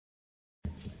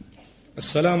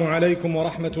السلام عليكم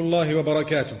ورحمة الله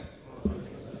وبركاته.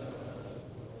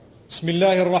 بسم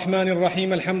الله الرحمن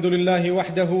الرحيم. الحمد لله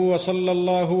وحده وصلى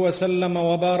الله وسلم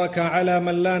وبارك على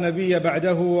من لا نبي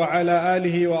بعده وعلى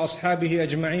آله وأصحابه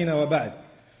أجمعين وبعد.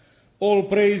 All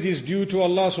praise is due to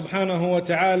Allah subhanahu wa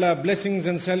ta'ala. Blessings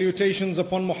and salutations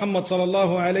upon Muhammad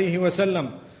sallallahu alayhi wa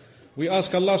sallam. We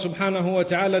ask Allah subhanahu wa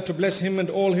ta'ala to bless him and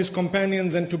all his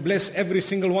companions, and to bless every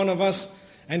single one of us,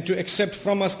 and to accept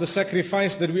from us the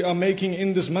sacrifice that we are making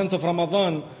in this month of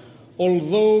Ramadan.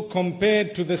 Although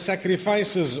compared to the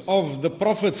sacrifices of the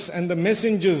prophets and the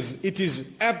messengers, it is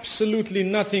absolutely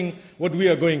nothing what we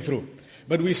are going through.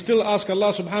 But we still ask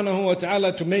Allah subhanahu wa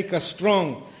ta'ala to make us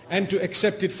strong and to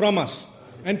accept it from us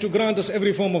and to grant us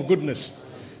every form of goodness.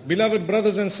 Beloved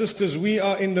brothers and sisters, we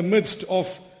are in the midst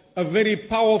of a very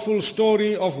powerful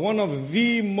story of one of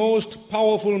the most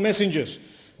powerful messengers,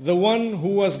 the one who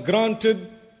was granted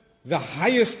the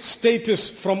highest status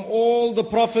from all the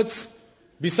prophets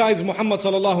besides Muhammad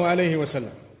sallallahu alayhi wa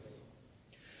sallam.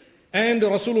 And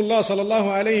Rasulullah sallallahu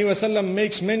alayhi wa sallam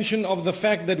makes mention of the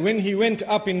fact that when he went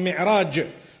up in Mi'raj,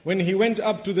 when he went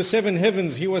up to the seven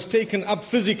heavens, he was taken up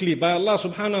physically by Allah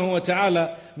subhanahu wa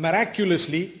ta'ala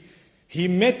miraculously. He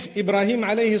met Ibrahim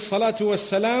alayhi salatu was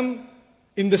salam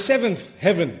in the seventh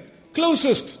heaven,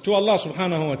 closest to Allah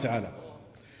subhanahu wa ta'ala.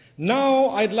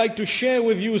 Now I'd like to share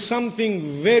with you something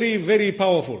very, very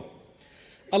powerful.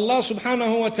 Allah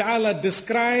subhanahu wa ta'ala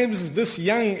describes this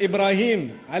young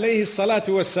Ibrahim alayhi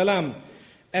salatu was salam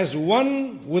as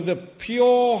one with a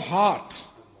pure heart,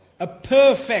 a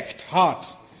perfect heart,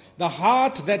 the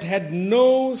heart that had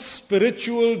no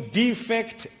spiritual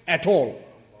defect at all.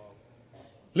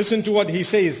 Listen to what he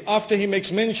says after he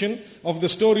makes mention of the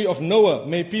story of Noah,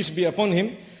 may peace be upon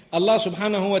him. Allah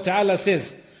subhanahu wa ta'ala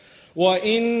says,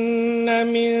 وَإِنَّ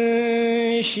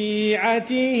مِن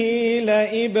شِيعَتِهِ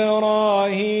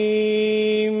لَإِبْرَاهِيمَ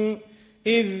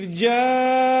إِذْ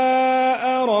جَاءَ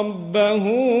رَبَّهُ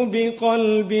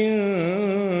بِقَلْبٍ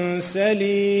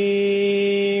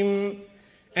سَلِيمٍ.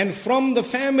 And from the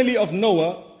family of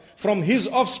Noah, from his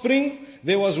offspring,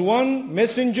 there was one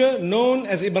messenger known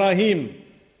as Ibrahim.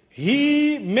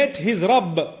 He met his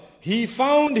Rabb. He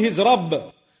found his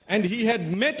Rabb. And he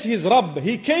had met his Rabb.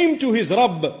 He came to his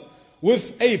Rabb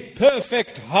with a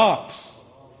perfect heart.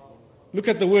 Look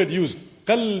at the word used.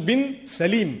 Qalbin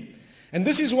Salim. And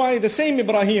this is why the same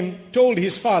Ibrahim told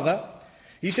his father,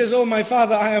 he says, "Oh my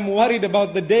father, I am worried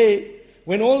about the day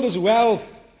when all this wealth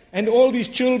and all these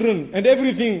children and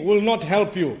everything will not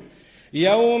help you.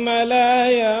 يَوْمَ لَا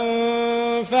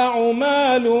يَنْفَعُ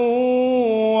مَالٌ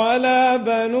وَلَا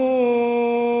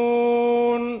بَنُونَ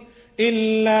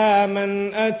إِلَّا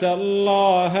مَنْ أَتَى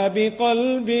اللَّهَ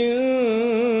بِقَلْبٍ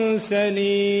سَلِيمٍ.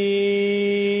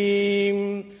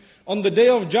 On the day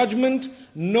of judgment,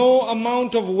 no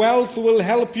amount of wealth will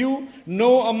help you,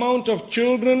 no amount of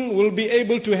children will be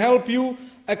able to help you,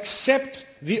 except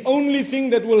the only thing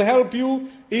that will help you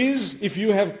is if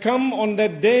you have come on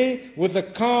that day with a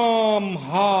calm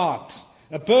heart,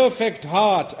 a perfect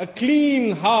heart, a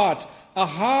clean heart, a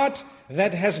heart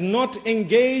that has not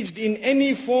engaged in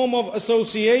any form of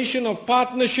association, of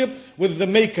partnership with the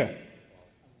Maker."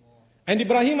 And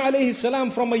Ibrahim alayhi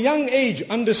salam from a young age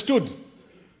understood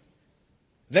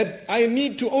that I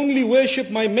need to only worship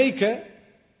my Maker,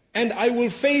 and I will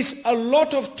face a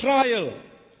lot of trial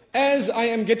as I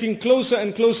am getting closer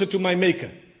and closer to my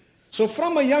Maker. So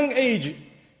from a young age,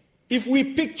 if we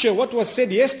picture what was said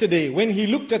yesterday when he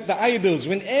looked at the idols,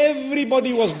 when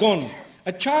everybody was gone,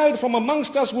 a child from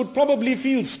amongst us would probably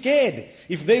feel scared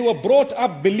if they were brought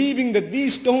up believing that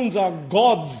these stones are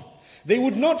gods. They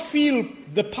would not feel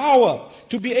the power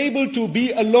to be able to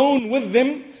be alone with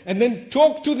them and then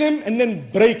talk to them and then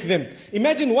break them.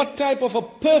 Imagine what type of a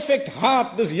perfect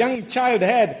heart this young child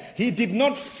had. He did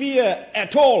not fear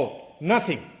at all,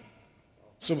 nothing.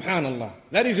 Subhanallah.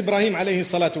 That is Ibrahim alayhi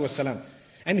salatu wasalam.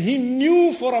 And he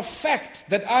knew for a fact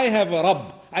that I have a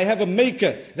Rabb, I have a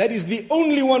Maker, that is the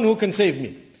only one who can save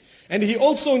me. And he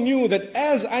also knew that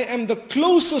as I am the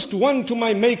closest one to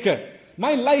my Maker,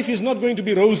 my life is not going to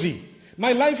be rosy.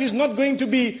 My life is not going to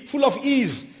be full of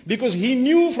ease, because he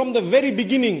knew from the very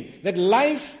beginning that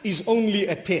life is only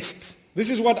a test. This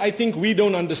is what I think we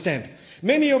don't understand.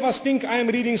 Many of us think, I am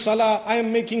reading salah, I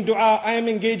am making dua, I am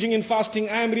engaging in fasting,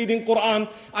 I am reading Quran,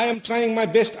 I am trying my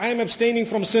best, I am abstaining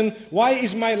from sin. Why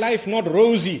is my life not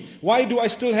rosy? Why do I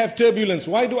still have turbulence?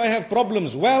 Why do I have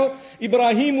problems? Well,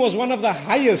 Ibrahim was one of the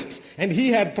highest, and he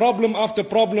had problem after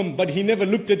problem, but he never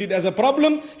looked at it as a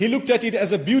problem. He looked at it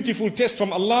as a beautiful test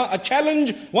from Allah, a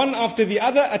challenge, one after the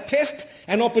other, a test,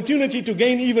 an opportunity to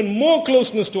gain even more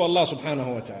closeness to Allah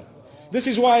subhanahu wa ta'ala. This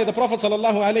is why the Prophet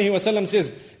ﷺ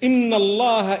says, إِنَّ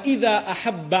اللَّهَ إِذَا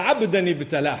أَحَبَّ عَبْدًا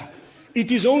ابْتَلَاهُ.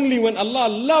 It is only when Allah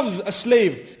loves a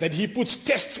slave that He puts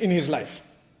tests in his life.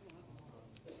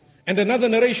 And another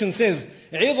narration says,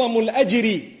 عِظَمُ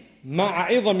الْأَجْرِ مَعَ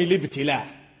عِظَمِ الْإِبْتِلَاءِ.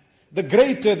 The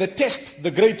greater the test,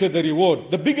 the greater the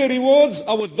reward. The bigger rewards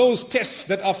are with those tests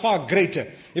that are far greater.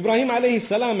 Ibrahim alayhi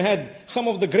salam had some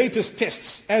of the greatest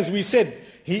tests. As we said,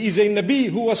 he is a Nabi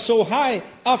who was so high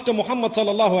after Muhammad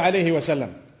sallallahu alayhi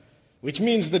wasallam. Which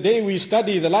means the day we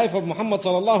study the life of Muhammad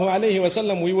sallallahu alayhi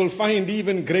wasallam, we will find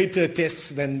even greater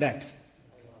tests than that.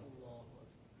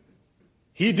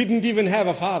 He didn't even have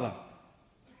a father.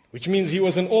 Which means he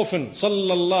was an orphan,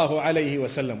 sallallahu alayhi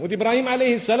wasallam. With Ibrahim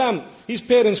alayhi salam, his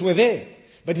parents were there,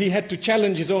 but he had to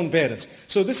challenge his own parents.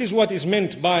 So this is what is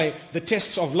meant by the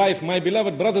tests of life, my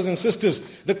beloved brothers and sisters.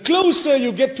 The closer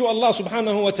you get to Allah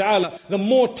subhanahu wa ta'ala, the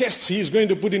more tests He is going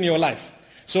to put in your life.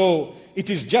 So it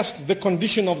is just the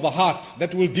condition of the heart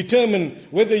that will determine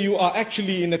whether you are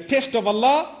actually in a test of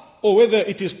Allah or whether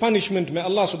it is punishment. May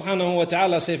Allah subhanahu wa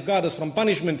ta'ala safeguard us from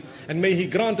punishment, and may He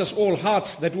grant us all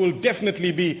hearts that will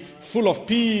definitely be full of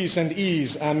peace and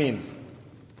ease. Ameen.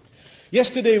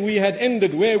 Yesterday we had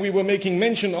ended where we were making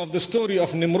mention of the story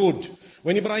of Nimrud.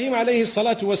 When Ibrahim alayhi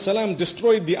salatu wasalam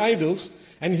destroyed the idols,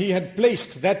 and he had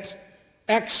placed that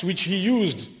axe which he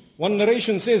used, one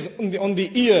narration says on the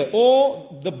ear,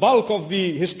 or the bulk of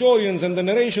the historians and the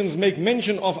narrations make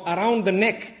mention of around the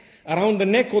neck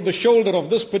or the shoulder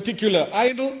of this particular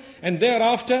idol, and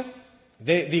thereafter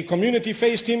the community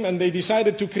faced him and they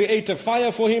decided to create a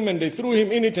fire for him, and they threw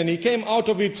him in it, and he came out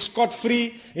of it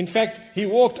scot-free. In fact, he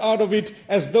walked out of it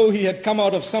as though he had come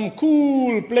out of some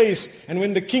cool place, and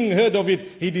when the king heard of it,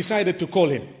 he decided to call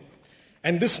him.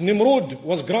 And this Nimrud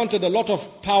was granted a lot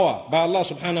of power by Allah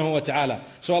subhanahu wa ta'ala.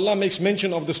 So Allah makes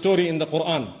mention of the story in the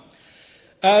Quran.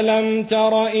 أَلَمْ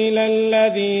تَرَ إِلَى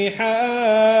الَّذِي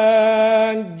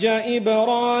حَاجَّ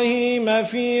إِبْرَاهِيمَ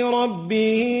فِي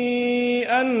رَبِّهِ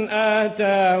أَنْ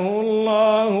آتَاهُ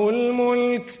اللَّهُ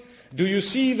الْمُلْكَ. Do you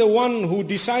see the one who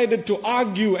decided to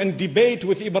argue and debate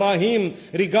with Ibrahim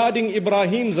regarding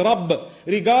Ibrahim's Rabb,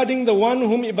 regarding the one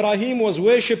whom Ibrahim was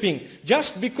worshipping,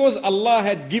 just because Allah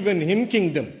had given him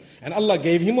kingdom and Allah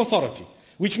gave him authority?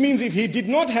 Which means if he did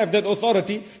not have that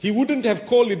authority, he wouldn't have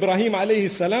called Ibrahim alayhi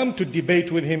salam to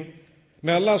debate with him.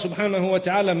 May Allah subhanahu wa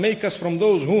ta'ala make us from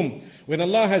those whom, when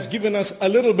Allah has given us a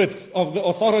little bit of the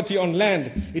authority on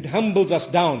land, it humbles us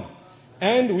down.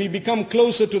 And we become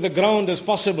closer to the ground as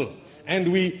possible.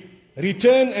 And we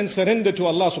return and surrender to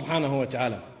Allah subhanahu wa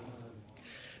ta'ala.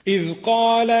 إذ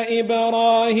قال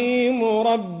إبراهيم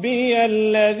ربي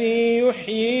الذي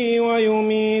يحيي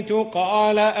ويميت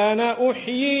قال أنا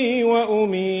أحيي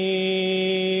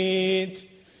وأميت.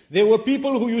 There were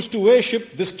people who used to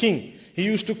worship this king. He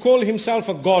used to call himself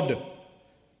a god.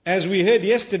 As we heard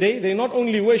yesterday, they not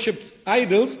only worshipped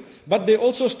idols, but they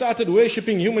also started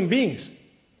worshipping human beings.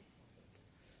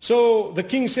 So the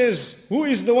king says, who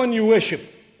is the one you worship,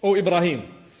 O Ibrahim?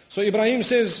 So Ibrahim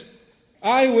says,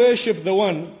 I worship the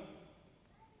one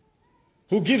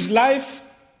who gives life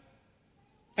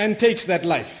and takes that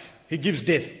life. He gives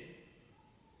death.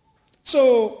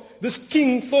 So this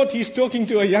king thought he's talking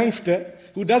to a youngster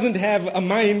who doesn't have a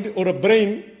mind or a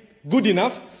brain good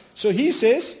enough. So he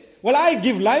says, well, I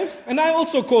give life and I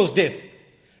also cause death.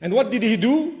 And what did he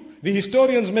do? The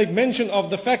historians make mention of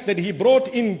the fact that he brought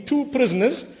in 2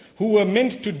 prisoners who were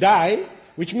meant to die,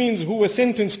 which means who were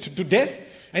sentenced to death.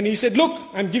 And he said, look,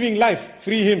 I'm giving life,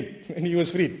 free him. And he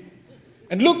was freed.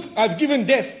 And look, I've given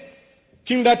death,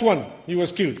 kill that one. He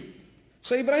was killed.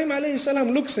 So Ibrahim alayhi salam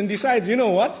looks and decides, you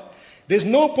know what? There's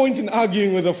no point in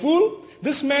arguing with a fool.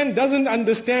 This man doesn't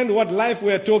understand what life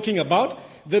we're talking about.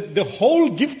 The whole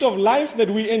gift of life that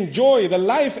we enjoy, the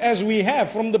life as we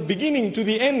have from the beginning to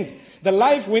the end, the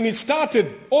life when it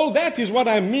started, all that is what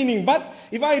I'm meaning. But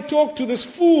if I talk to this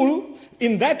fool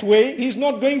in that way, he's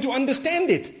not going to understand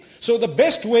it. So the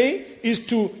best way is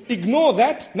to ignore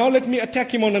that. Now let me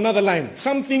attack him on another line.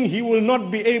 Something he will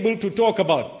not be able to talk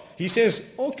about. He says,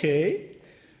 okay.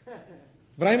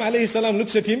 Ibrahim alayhi salam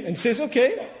looks at him and says,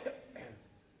 okay.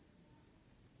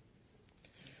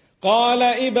 قال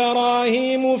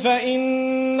إبراهيم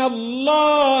فإن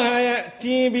الله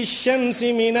يأتي بالشمس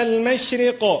من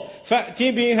المشرق فأت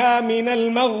بها من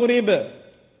المغرب.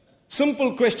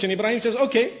 Simple question. Ibrahim says,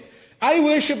 okay, I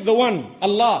worship the one,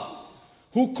 Allah,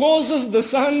 who causes the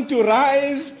sun to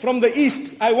rise from the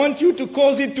east. I want you to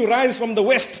cause it to rise from the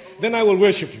west. Then I will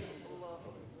worship you.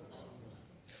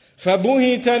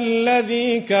 فَبُهِتَ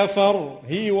الَّذِي كَفَرْ.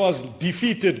 He was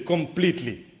defeated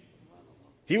completely.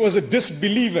 He was a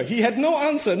disbeliever. He had no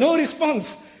answer, no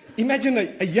response.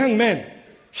 Imagine a young man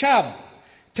Shab,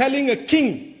 telling a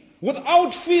king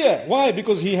without fear. Why?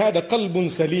 Because he had a qalbun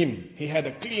salim. He had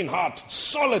a clean heart,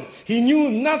 solid. He knew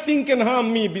nothing can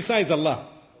harm me besides Allah.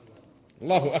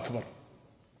 Allahu Akbar.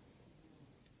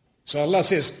 So Allah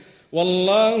says,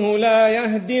 Wallahu la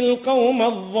yahdi al-qawma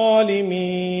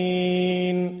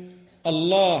al-zalimin.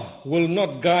 Allah will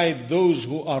not guide those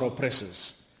who are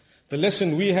oppressors. The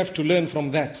lesson we have to learn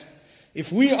from that.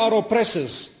 If we are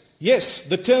oppressors, yes,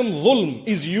 the term dhulm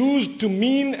is used to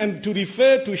mean and to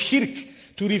refer to shirk,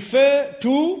 to refer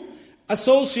to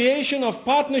association of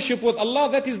partnership with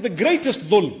Allah. That is the greatest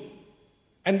dhulm.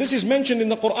 And this is mentioned in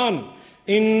the Quran.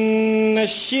 Inna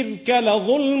ash-shirka la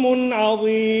dhulmun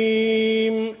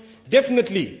azim.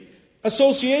 Definitely,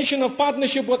 association of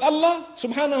partnership with Allah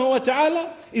subhanahu wa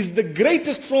ta'ala is the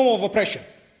greatest form of oppression.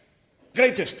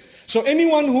 Greatest. So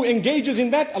anyone who engages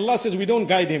in that, Allah says we don't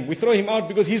guide him. We throw him out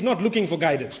because he's not looking for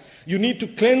guidance. You need to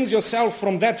cleanse yourself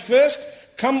from that first,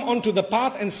 come onto the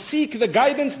path and seek the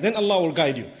guidance, then Allah will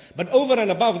guide you. But over and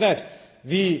above that,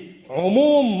 the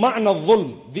umum ma'na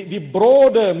dhulm, the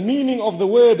broader meaning of the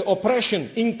word oppression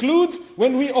includes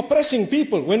when we oppressing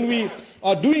people, when we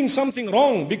are doing something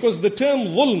wrong, because the term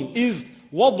dhulm is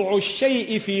وَضْعُ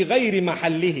الشَّيْءِ فِي غَيْرِ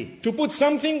مَحَلِّهِ, to put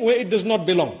something where it does not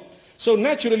belong. So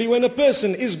naturally, when a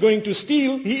person is going to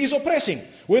steal, he is oppressing.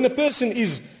 When a person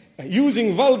is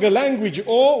using vulgar language,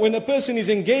 or when a person is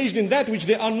engaged in that which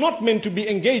they are not meant to be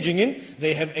engaging in,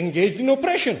 they have engaged in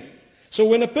oppression. So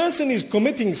when a person is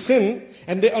committing sin,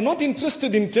 and they are not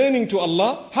interested in turning to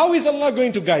Allah, how is Allah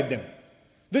going to guide them?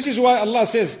 This is why Allah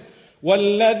says,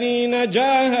 وَالَّذِينَ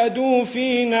جَاهَدُوا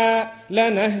فِينَا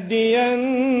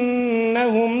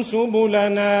لَنَهْدِيَنَّهُمْ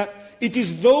سُبُلَنَا. It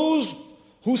is those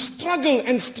who struggle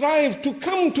and strive to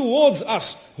come towards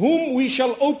us, whom we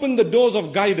shall open the doors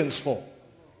of guidance for.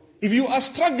 If you are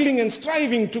struggling and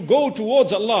striving to go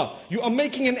towards Allah, you are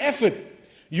making an effort,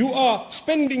 you are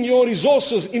spending your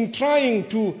resources in trying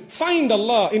to find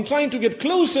Allah, in trying to get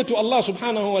closer to Allah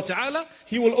subhanahu wa ta'ala,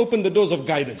 He will open the doors of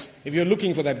guidance, if you're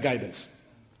looking for that guidance.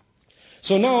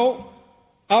 So now,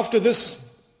 after this,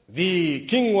 the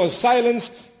king was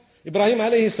silenced, Ibrahim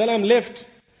alayhi salam left,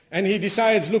 and he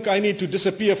decides, look, I need to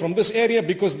disappear from this area,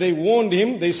 because they warned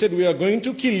him. They said, we are going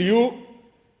to kill you.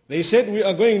 They said, we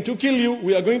are going to kill you.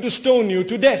 We are going to stone you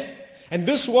to death. And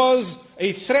this was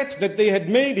a threat that they had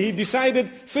made. He decided,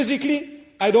 physically,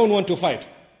 I don't want to fight.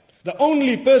 The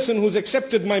only person who's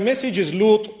accepted my message is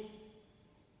Lut.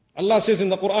 Allah says in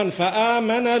the Quran,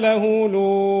 فَآمَنَ لَهُ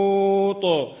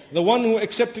لُوطٌ. The one who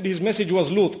accepted his message was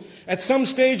Lut. At some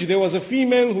stage, there was a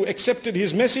female who accepted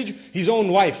his message, his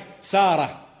own wife,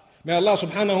 Sarah. May Allah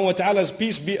subhanahu wa ta'ala's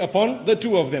peace be upon the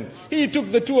two of them. He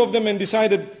took the two of them and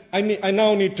decided, I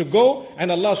now need to go.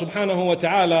 And Allah subhanahu wa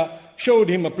ta'ala showed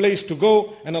him a place to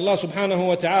go. And Allah subhanahu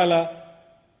wa ta'ala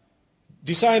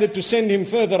decided to send him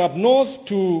further up north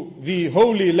to the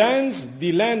holy lands,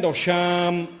 the land of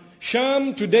Sham.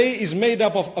 Sham today is made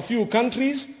up of a few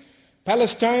countries: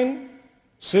 Palestine,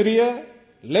 Syria,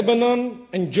 Lebanon,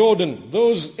 and Jordan.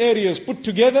 Those areas put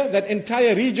together, that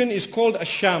entire region is called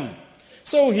Ash-Sham.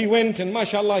 So he went, and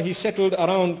mashallah, he settled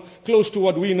around close to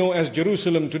what we know as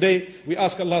Jerusalem today. We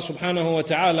ask Allah subhanahu wa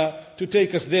ta'ala to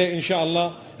take us there,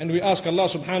 inshallah. And we ask Allah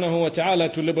subhanahu wa ta'ala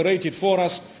to liberate it for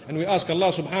us. And we ask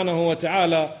Allah subhanahu wa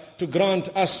ta'ala to grant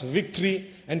us victory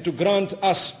and to grant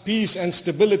us peace and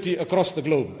stability across the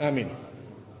globe. Ameen.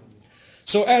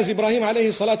 So as Ibrahim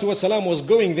alayhi salatu wasalam was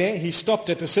going there, he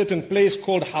stopped at a certain place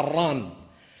called Harran.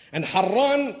 And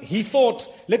Harran, he thought,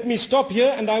 let me stop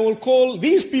here and I will call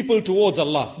these people towards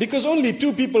Allah. Because only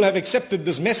 2 people have accepted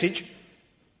this message.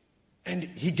 And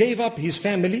he gave up his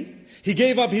family. He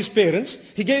gave up his parents.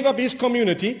 He gave up his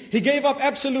community. He gave up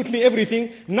absolutely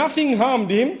everything. Nothing harmed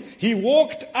him. He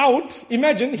walked out.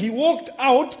 Imagine, he walked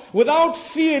out without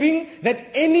fearing that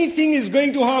anything is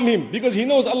going to harm him. Because he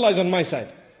knows Allah is on my side.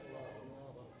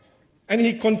 And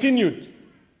he continued.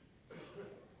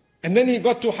 And then he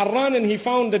got to Harran and he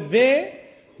found that there,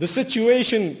 the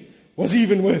situation was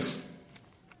even worse.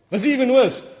 Was even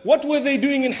worse. What were they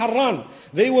doing in Harran?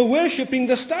 They were worshipping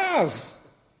the stars.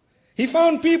 He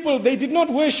found people, they did not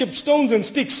worship stones and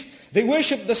sticks. They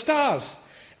worshipped the stars.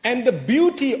 And the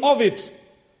beauty of it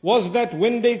was that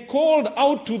when they called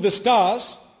out to the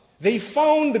stars, they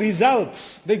found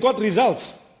results. They got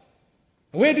results.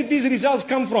 Where did these results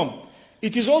come from?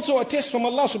 It is also a test from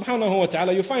Allah subhanahu wa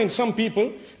ta'ala. You find some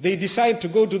people, they decide to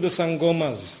go to the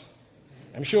sangomas.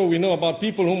 I'm sure we know about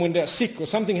people whom when they're sick or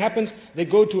something happens, they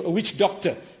go to a witch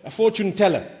doctor, a fortune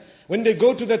teller. When they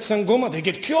go to that sangoma, they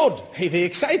get cured. Hey, they're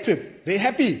excited. They're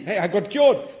happy. Hey, I got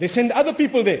cured. They send other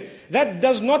people there. That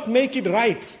does not make it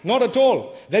right. Not at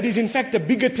all. That is in fact a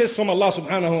bigger test from Allah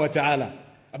subhanahu wa ta'ala.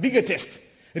 A bigger test.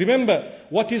 Remember,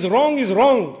 what is wrong,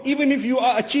 even if you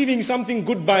are achieving something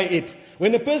good by it.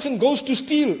 When a person goes to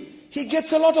steal, he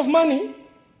gets a lot of money,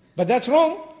 but that's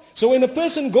wrong. So when a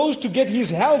person goes to get his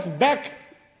health back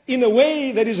in a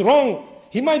way that is wrong,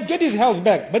 he might get his health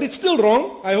back, but it's still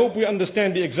wrong. I hope we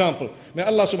understand the example. May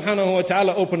Allah subhanahu wa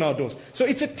ta'ala open our doors. So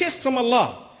it's a test from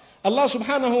Allah. Allah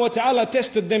subhanahu wa ta'ala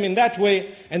tested them in that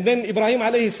way, and then Ibrahim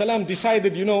alayhi salam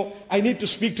decided, I need to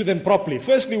speak to them properly.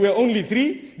 Firstly, we're only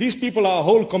 3. These people are a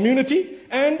whole community,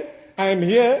 and I am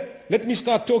here. Let me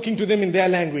start talking to them in their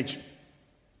language.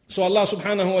 So Allah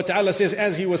subhanahu wa ta'ala says,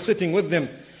 as he was sitting with them,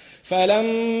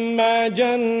 فَلَمَّا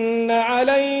جَنَّ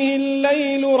عَلَيْهِ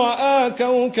اللَّيْلُ رَأَى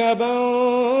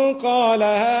كَوْكَبًا قَالَ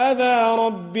هَذَا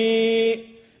رَبِّي.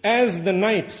 As the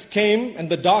night came and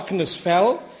the darkness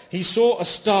fell, he saw a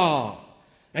star,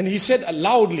 and he said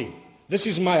loudly, this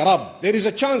is my Rabb. There is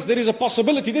a chance, there is a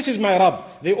possibility, this is my Rabb.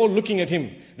 They're all looking at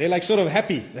him. They're like sort of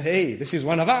happy. Hey, this is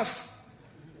one of us.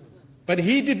 But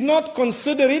he did not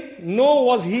consider it, nor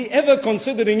was he ever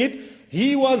considering it.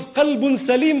 He was qalbun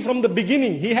salim from the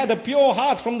beginning. He had a pure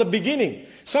heart from the beginning.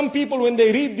 Some people, when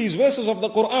they read these verses of the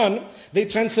Quran, they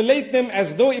translate them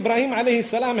as though Ibrahim alayhi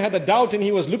salam had a doubt and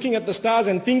he was looking at the stars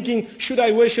and thinking, should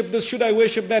I worship this, should I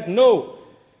worship that? No.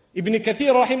 Ibn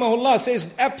Kathir rahimahullah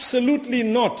says, absolutely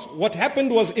not. What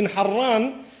happened was in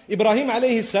Harran, Ibrahim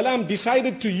alayhi salam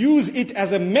decided to use it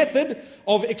as a method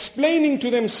of explaining to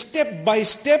them step by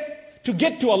step to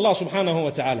get to Allah subhanahu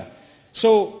wa ta'ala.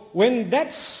 So when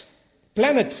that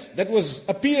planet that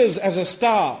appears as a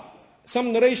star,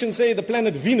 some narrations say the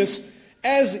planet Venus,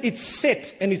 as it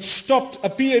set and it stopped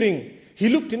appearing, he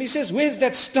looked and he says, where's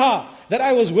that star that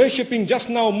I was worshipping just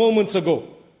now moments ago?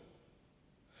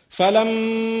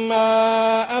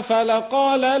 فَلَمَّا أَفَلَ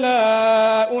قَالَ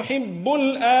لَا أُحِبُّ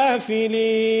الْآفِلِينَ.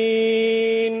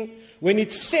 When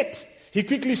it set, he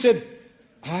quickly said,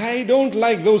 I don't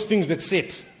like those things that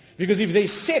set. Because if they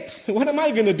set, what am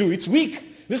I going to do? It's weak.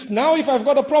 Now if I've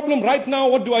got a problem right now,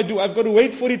 what do? I've got to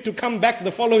wait for it to come back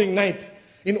the following night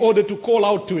in order to call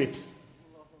out to it.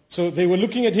 So they were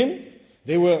looking at him.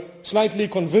 They were slightly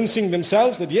convincing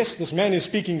themselves that yes, this man is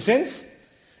speaking sense.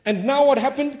 And now what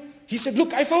happened? He said,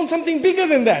 look, I found something bigger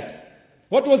than that.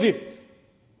 What was it?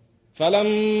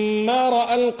 فَلَمَّا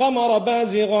رَأَى الْقَمَرَ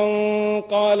بَازِغًا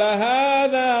قَالَ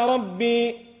هَذَا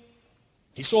رَبِّي.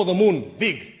 He saw the moon,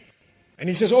 big. And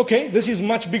he says, okay, this is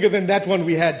much bigger than that one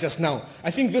we had just now.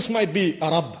 I think this might be a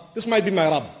Rabb. This might be my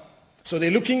Rabb. So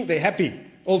they're looking, they're happy.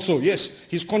 Also, yes,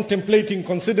 he's contemplating,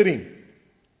 considering.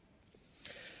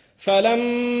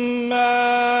 فَلَمَّا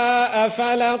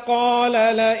أَفَلَ قَالَ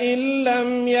لَئِن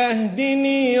لَّمْ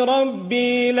يَهْدِنِي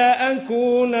رَبِّي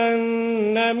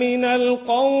لَأَكُونَنَّ مِنَ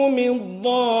الْقَوْمِ الضَّالِّينَ.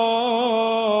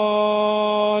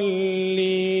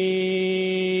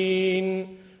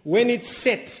 When it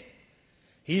set,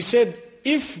 he said,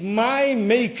 if my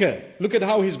maker, look at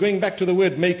how he's going back to the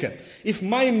word maker. If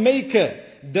my maker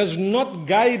does not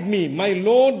guide me, my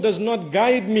Lord does not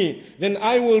guide me, then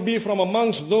I will be from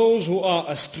amongst those who are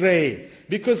astray.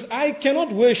 Because I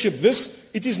cannot worship this,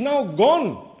 it is now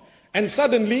gone. And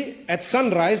suddenly, at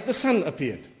sunrise, the sun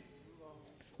appeared.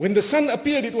 When the sun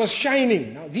appeared, it was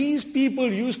shining. Now these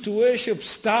people used to worship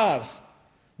stars,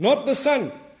 not the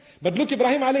sun. But look,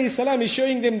 Ibrahim alayhi salam is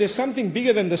showing them there's something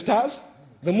bigger than the stars,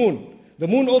 the moon. The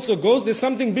moon also goes, there's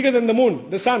something bigger than the moon,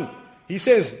 the sun. He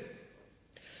says,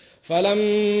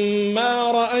 فَلَمَّا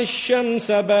رَأَى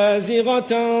الشَّمْسَ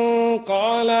بَازِغَةً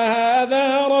قَالَ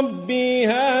هَذَا رَبِّي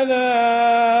هَذَا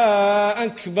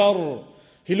أَكْبَرُ.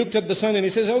 He looked at the sun and he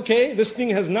says, okay, this thing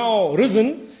has now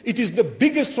risen. It is the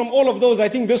biggest from all of those. I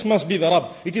think this must be the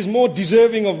Rabb. It is more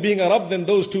deserving of being a Rabb than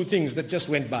those two things that just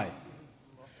went by.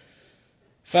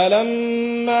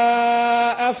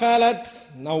 فَلَمَّا أَفَلَتْ.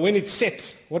 Now when it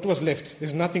set, what was left?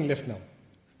 There's nothing left now.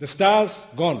 The stars,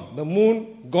 gone. The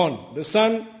moon, gone. The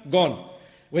sun, gone.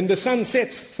 When the sun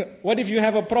sets, what if you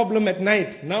have a problem at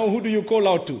night? Now who do you call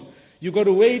out to? You got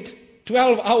to wait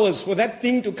 12 hours for that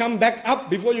thing to come back up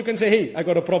before you can say, hey, I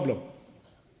got a problem.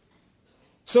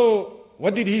 So,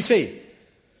 what did he say?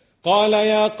 قَالَ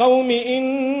يَا قَوْمِ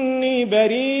إِنِّي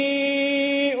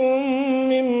بَرِيءٌ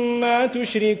مِّمَّا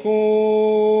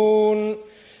تُشْرِكُونَ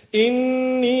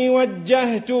إِنِّي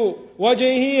وَجَّهْتُ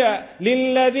وَجْهِيَ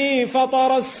لِلَّذِي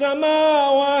فَطَرَ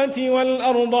السَّمَاوَاتِ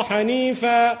وَالْأَرْضَ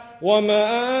حَنِيفًا وَمَا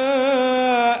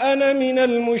أَنَا مِنَ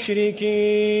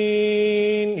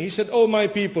الْمُشْرِكِينَ. He said, oh my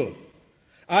people,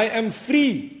 I am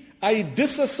free. I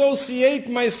disassociate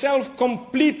myself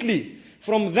completely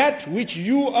from that which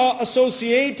you are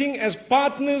associating as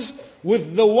partners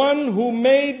with the one who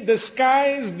made the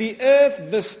skies, the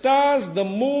earth, the stars, the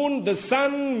moon, the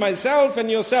sun, myself and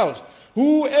yourselves.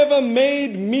 whoever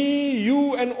made me,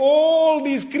 you, and all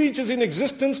these creatures in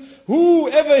existence,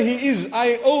 whoever he is,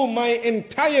 I owe my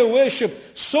entire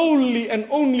worship solely and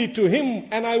only to him,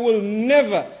 and I will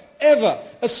never, ever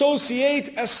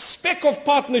associate a speck of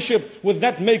partnership with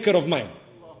that maker of mine.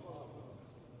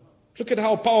 Look at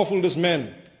how powerful this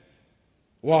man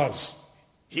was.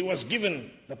 He was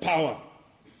given the power.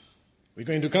 We're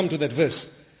going to come to that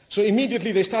verse. So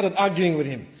immediately they started arguing with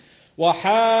him.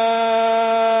 وَحَاجَّهُ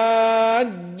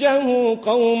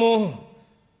قَوْمُهُ.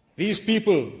 These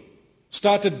people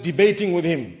started debating with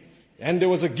him. And there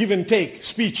was a give and take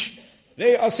speech.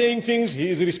 They are saying things, he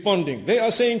is responding. They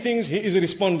are saying things, he is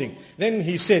responding. Then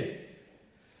he said,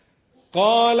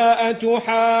 قَالَ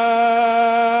أَتُحَاجُّونِّي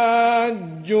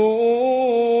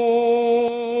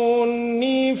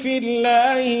فِي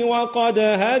اللَّهِ وَقَدْ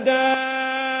هَدَانِ.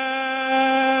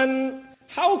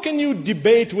 How can you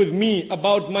debate with me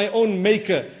about my own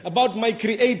maker, about my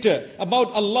creator,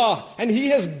 about Allah? And he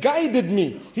has guided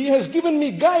me. He has given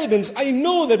me guidance. I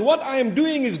know that what I am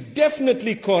doing is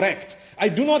definitely correct. I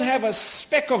do not have a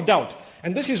speck of doubt.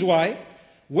 And this is why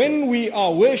when we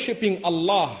are worshipping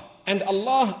Allah and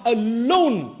Allah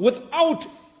alone without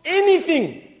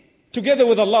anything together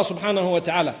with Allah subhanahu wa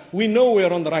ta'ala, we know we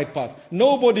are on the right path.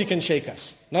 Nobody can shake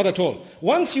us. Not at all.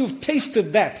 Once you've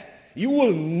tasted that, you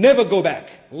will never go back.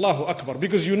 Allahu Akbar.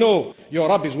 Because you know your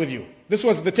Rabb is with you. This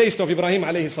was the taste of Ibrahim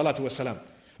alayhi salatu wasalam.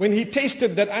 When he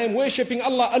tasted that I am worshipping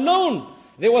Allah alone,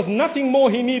 there was nothing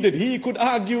more he needed. He could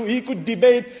argue, he could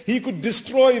debate, he could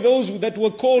destroy those that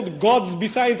were called gods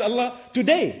besides Allah.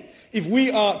 Today, if we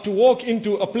are to walk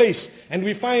into a place and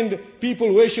we find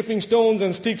people worshipping stones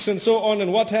and sticks and so on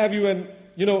and what have you, and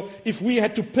if we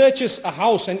had to purchase a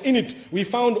house and in it we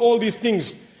found all these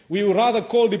things, we would rather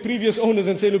call the previous owners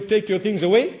and say, look, take your things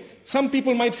away. Some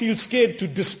people might feel scared to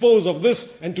dispose of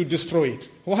this and to destroy it.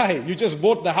 Why? You just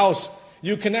bought the house.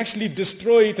 You can actually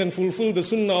destroy it and fulfill the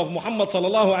sunnah of Muhammad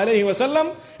sallallahu alayhi wa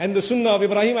sallam and the sunnah of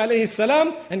Ibrahim alayhi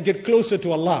salam and get closer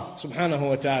to Allah subhanahu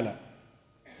wa ta'ala.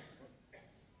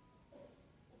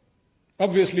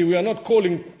 Obviously, we are not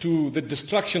calling to the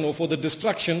destruction or for the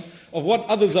destruction of what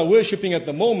others are worshipping at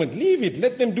the moment. Leave it.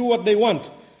 Let them do what they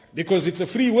want. Because it's a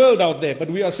free world out there. But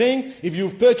we are saying, if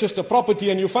you've purchased a property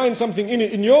and you find something in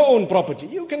it, in your own property,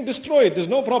 you can destroy it. There's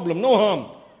no problem, no harm.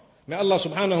 May Allah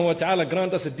subhanahu wa ta'ala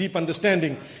grant us a deep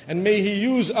understanding. And may He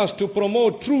use us to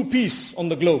promote true peace on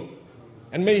the globe.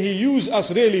 And may He use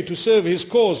us really to serve His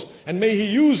cause. And may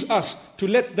He use us to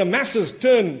let the masses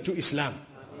turn to Islam.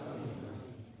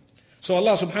 So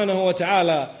Allah subhanahu wa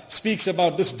ta'ala speaks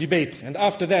about this debate. And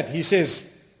after that He says,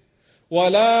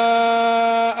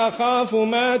 وَلَا أَخَافُ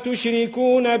مَا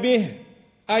تُشْرِكُونَ بِهِ.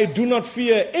 I do not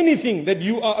fear anything that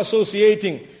you are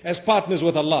associating as partners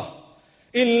with Allah.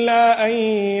 إِلَّا أَن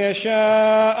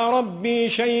يَشَاءَ رَبِّي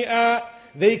شَيْئًا.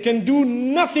 They can do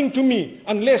nothing to me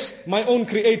unless my own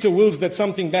creator wills that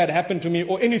something bad happen to me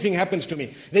or anything happens to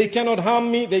me. They cannot harm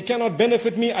me, they cannot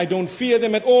benefit me, I don't fear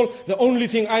them at all. The only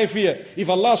thing I fear, if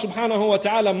Allah subhanahu wa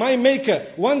ta'ala, my maker,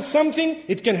 wants something,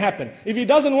 it can happen. If He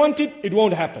doesn't want it, it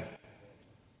won't happen.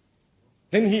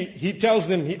 Then he tells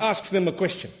them, he asks them a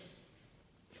question.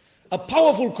 A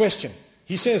powerful question.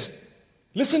 He says,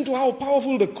 listen to how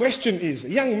powerful the question is. A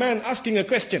young man asking a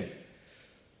question.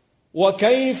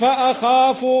 وَكَيْفَ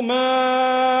أَخَافُ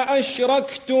مَا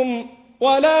أَشْرَكْتُمْ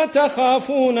وَلَا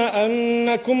تَخَافُونَ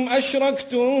أَنَّكُمْ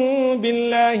أَشْرَكْتُمْ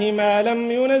بِاللَّهِ مَا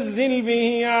لَمْ يُنَزِّلْ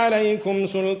بِهِ عَلَيْكُمْ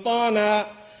سُلْطَانًا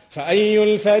فَأَيُّ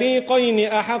الْفَرِيقَيْنِ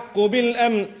أَحَقُّ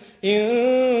بِالْأَمْنِ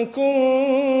إِن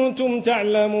كُنتُمْ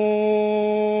تَعْلَمُونَ.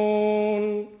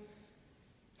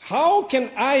 How can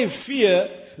I fear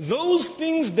those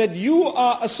things that you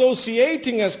are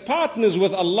associating as partners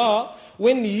with Allah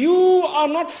when you are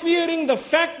not fearing the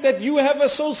fact that you have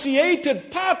associated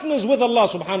partners with Allah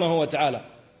subhanahu wa ta'ala?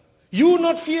 You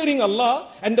not fearing Allah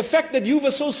and the fact that you've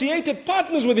associated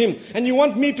partners with Him, and you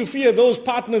want me to fear those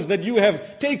partners that you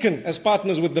have taken as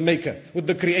partners with the Maker, with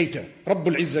the Creator,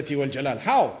 Rabbul Izzati wal Jalal.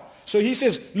 How? So he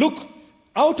says, look,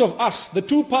 out of us, the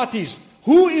two parties,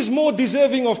 who is more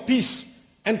deserving of peace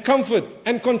and comfort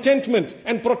and contentment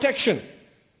and protection?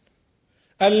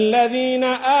 الَّذِينَ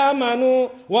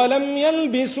آمَنُوا وَلَمْ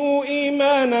يَلْبِسُوا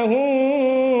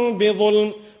إِيمَانَهُمْ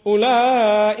بِظُلْمٍ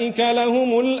أُولَئِكَ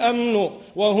لَهُمُ الْأَمْنُ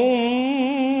وَهُمْ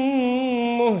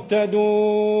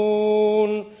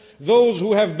مُهْتَدُونَ. Those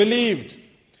who have believed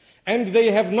and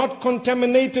they have not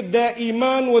contaminated their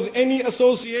iman with any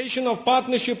association of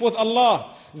partnership with Allah,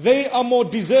 they are more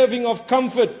deserving of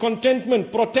comfort,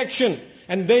 contentment, protection,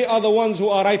 and they are the ones who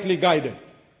are rightly guided.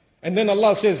 And then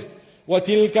Allah says,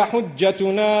 وَتِلْكَ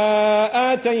حُجَّتُنَا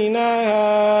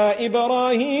آتَيْنَاهَا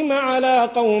إِبْرَاهِيمَ عَلَىٰ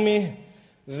قَوْمِهِ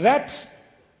That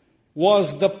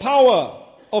was the power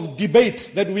of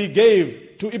debate that we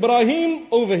gave to Ibrahim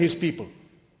over his people.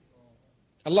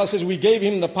 Allah says we gave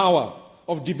him the power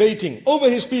of debating over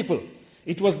his people.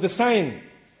 It was the sign.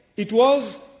 It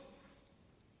was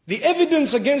the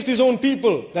evidence against his own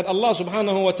people that Allah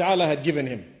subhanahu wa ta'ala had given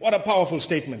him. What a powerful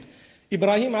statement.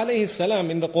 Ibrahim alayhi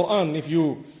salam in the Quran, if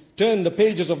you turn the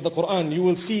pages of the Quran, you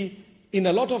will see in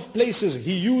a lot of places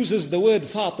he uses the word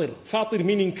fatir. Fatir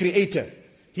meaning creator.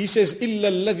 He says,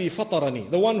 إِلَّا الَّذِي فَطَرَنِي,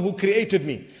 the one who created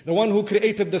me, the one who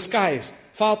created the skies.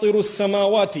 فَاطِرُ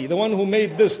السَّمَاوَاتِ, the one who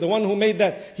made this, the one who made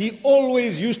that. He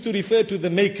always used to refer to the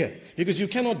maker, because you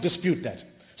cannot dispute that.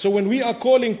 So when we are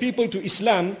calling people to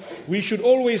Islam, we should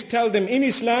always tell them, in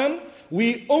Islam,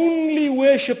 we only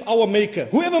worship our maker.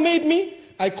 Whoever made me,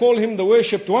 I call him the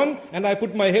worshipped one, and I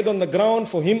put my head on the ground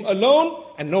for him alone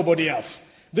and nobody else.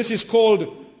 This is called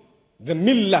the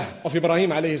millah of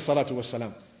Ibrahim alayhi salatu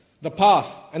wasalam. The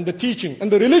path and the teaching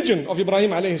and the religion of Ibrahim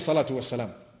alayhi salatu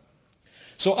wasalam.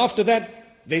 So after that,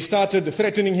 they started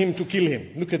threatening him to kill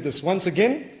him. Look at this. Once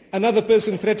again, another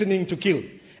person threatening to kill.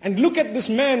 And look at this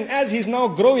man as he's now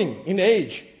growing in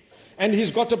age. And he's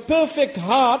got a perfect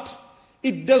heart.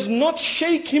 It does not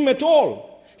shake him at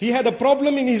all. He had a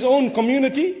problem in his own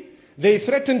community. They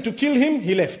threatened to kill him.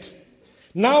 He left.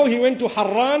 Now he went to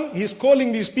Harran. He's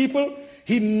calling these people.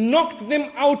 He knocked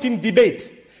them out in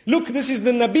debate. Look, this is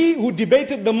the Nabi who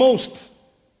debated the most.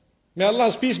 May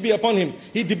Allah's peace be upon him.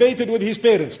 He debated with his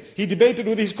parents. He debated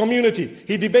with his community.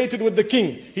 He debated with the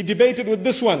king. He debated with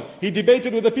this one. He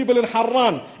debated with the people in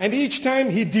Harran. And each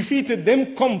time he defeated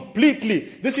them completely.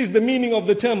 This is the meaning of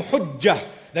the term hujjah.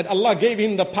 That Allah gave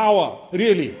him the power,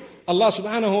 really. Allah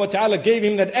subhanahu wa ta'ala gave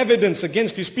him that evidence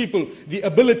against his people. The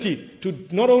ability to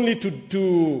not only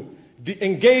to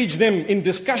engage them in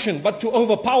discussion, but to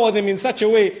overpower them in such a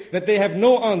way that they have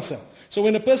no answer. So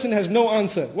when a person has no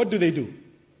answer, what do?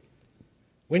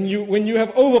 When you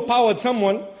have overpowered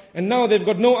someone and now they've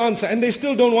got no answer and they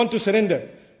still don't want to surrender,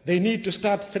 they need to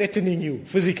start threatening you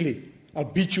physically. I'll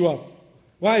beat you up.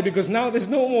 Why? Because now there's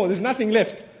no more, there's nothing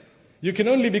left. You can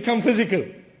only become physical.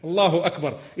 Allahu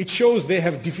Akbar. It shows they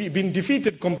have been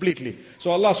defeated completely. So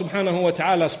Allah subhanahu wa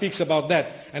ta'ala speaks about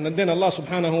that. And then Allah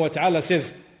subhanahu wa ta'ala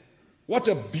says, what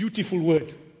a beautiful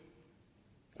word.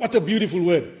 What a beautiful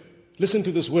word. Listen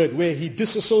to this word where he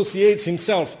disassociates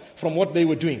himself from what they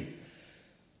were doing.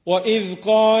 وَإِذْ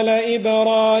قَالَ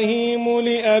إِبْرَاهِيمُ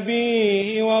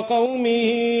لِأَبِيهِ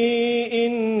وَقَوْمِهِ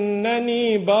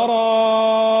إِنَّنِي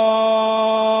بَرَاءٌ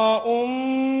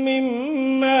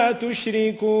مِّمَّا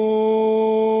تُشْرِكُونَ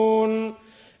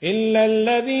إِلَّا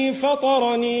الَّذِي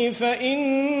فَطَرَنِي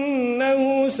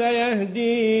فَإِنَّهُ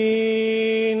سَيَهْدِينِ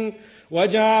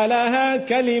وجعلها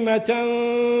كلمة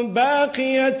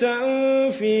باقية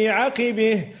في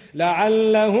عقبه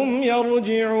لعلهم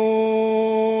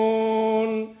يرجعون.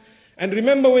 And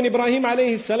remember when Ibrahim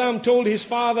alayhi salam told his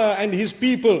father and his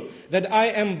people that I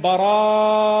am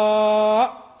bara,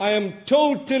 I am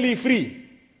totally free.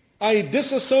 I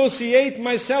disassociate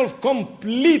myself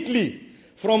completely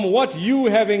from what you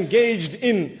have engaged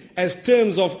in as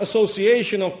terms of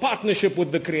association of partnership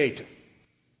with the Creator.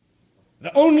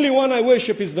 The only one I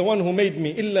worship is the one who made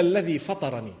me. إِلَّا الَّذِي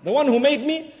فَطَرَنِي. The one who made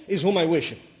me is whom I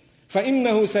worship.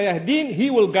 فَإِنَّهُ سَيَهْدِينَ.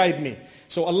 He will guide me.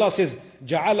 So Allah says,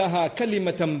 جَعَلَهَا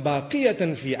كَلِمَةً بَاقِيَةً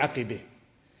فِي عَقِبِهِ.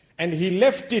 And He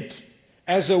left it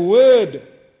as a word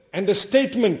and a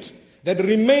statement that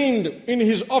remained in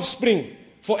His offspring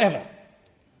forever.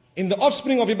 In the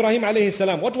offspring of Ibrahim alayhi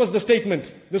salam, what was the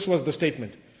statement? This was the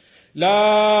statement.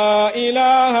 لا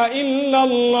إله إلا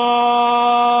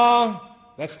الله.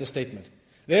 That's the statement.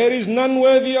 There is none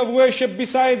worthy of worship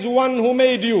besides one who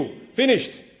made you.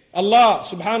 Finished. Allah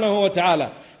subhanahu wa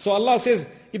ta'ala. So Allah says,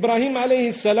 Ibrahim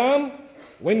alayhi salam,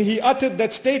 when he uttered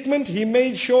that statement, he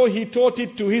made sure he taught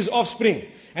it to his offspring.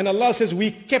 And Allah says, we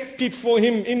kept it for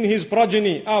him in his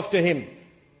progeny after him.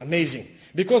 Amazing.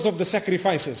 Because of the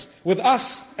sacrifices. With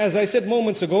us, as I said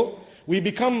moments ago, we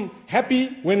become happy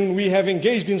when we have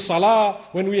engaged in salah,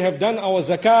 when we have done our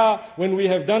zakah, when we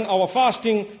have done our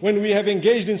fasting, when we have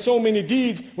engaged in so many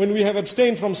deeds, when we have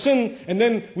abstained from sin, and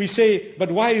then we say, but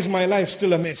why is my life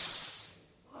still a mess?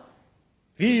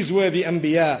 These were the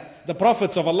anbiya, the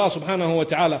prophets of Allah subhanahu wa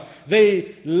ta'ala.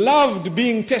 They loved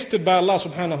being tested by Allah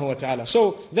subhanahu wa ta'ala.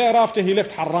 So thereafter he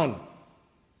left Harran.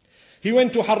 He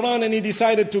went to Harran and he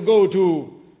decided to go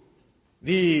to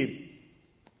the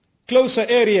closer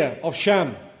area of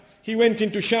Sham. He went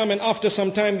into Sham and after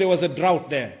some time there was a drought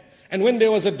there. And when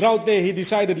there was a drought there, he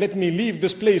decided, let me leave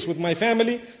this place with my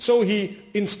family. So he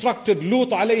instructed Lut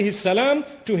alayhi salam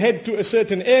to head to a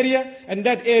certain area. And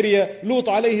that area, Lut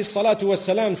alayhi salatu was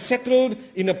salam settled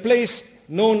in a place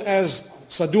known as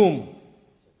Sodom.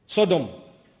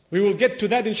 We will get to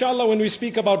that inshallah when we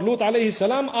speak about Lut alayhi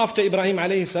salam after Ibrahim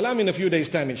alayhi salam in a few days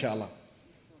time inshallah.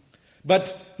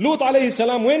 But Lut alayhi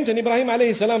salam went and Ibrahim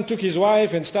alayhi salam took his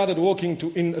wife and started walking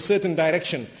in a certain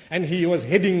direction, and he was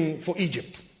heading for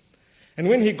Egypt. And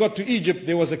when he got to Egypt,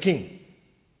 there was a king.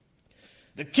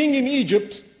 The king in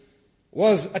Egypt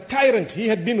was a tyrant. He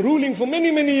had been ruling for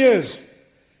many, many years.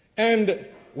 And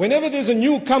whenever there's a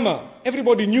newcomer,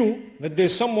 everybody knew that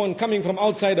there's someone coming from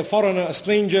outside, a foreigner, a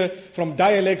stranger, from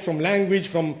dialect, from language,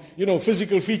 from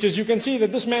physical features. You can see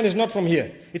that this man is not from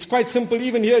here. It's quite simple.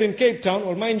 Even here in Cape Town,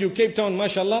 or mind you, Cape Town,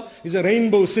 mashallah, is a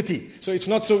rainbow city. So it's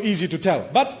not so easy to tell.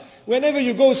 But whenever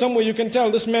you go somewhere, you can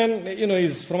tell this man,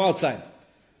 is from outside.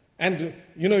 And,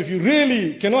 if you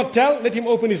really cannot tell, let him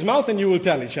open his mouth and you will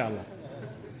tell, inshallah.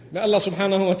 May Allah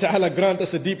subhanahu wa ta'ala grant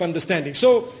us a deep understanding.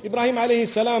 So, Ibrahim alayhi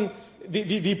salam,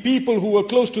 the people who were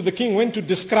close to the king went to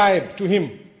describe to him,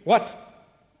 what?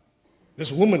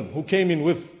 This woman who came in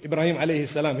with Ibrahim alayhi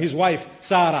salam, his wife,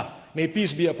 Sarah, may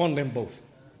peace be upon them both.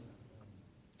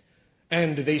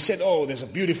 And they said, oh, there's a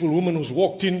beautiful woman who's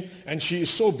walked in, and she is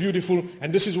so beautiful,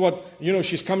 and this is what,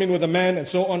 she's coming with a man, and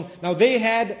so on. Now, they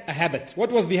had a habit.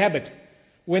 What was the habit?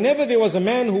 Whenever there was a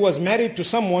man who was married to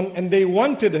someone, and they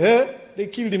wanted her, they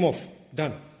killed him off.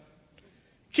 Done.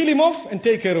 Kill him off and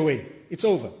take her away. It's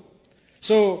over.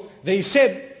 So they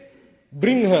said,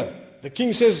 bring her. The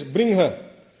king says, bring her.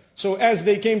 So as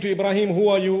they came to Ibrahim, who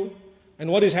are you?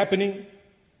 And what is happening?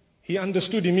 He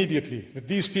understood immediately that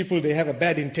these people, they have a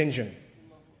bad intention.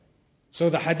 So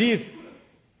the hadith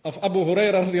of Abu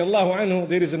Hurairah radiallahu anhu,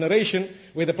 there is a narration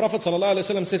where the Prophet sallallahu alaihi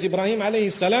wasallam says, Ibrahim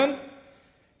alayhi salam,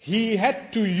 he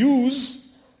had to use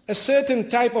a certain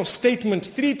type of statement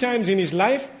 3 times in his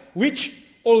life, which,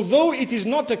 although it is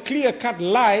not a clear-cut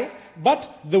lie, but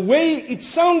the way it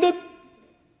sounded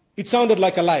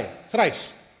like a lie,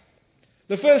 thrice.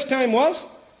 The first time was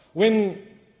when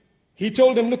he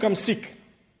told them, look, I'm sick.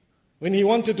 When he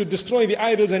wanted to destroy the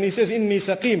idols and he says, Inni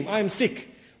saqim, I'm sick.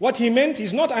 What he meant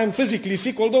is not I'm physically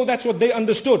sick, although that's what they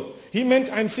understood. He meant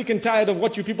I'm sick and tired of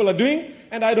what you people are doing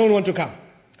and I don't want to come.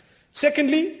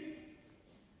 Secondly,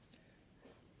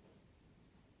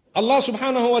 Allah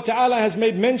subhanahu wa ta'ala has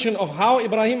made mention of how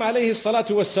Ibrahim alayhi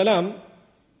salatu was salam,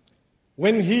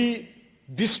 when he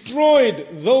destroyed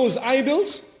those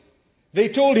idols, they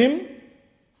told him,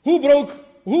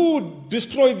 who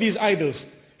destroyed these idols?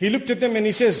 He looked at them and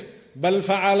he says, بَلْ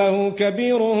فَعَلَهُ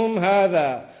كَبِيرُهُمْ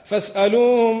هَذَا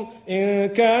فَاسْأَلُوهُمْ إِن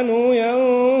كَانُوا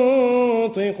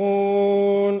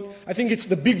يَنطِقُونَ. I think it's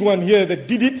the big one here that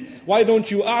did it. Why don't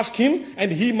you ask him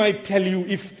and he might tell you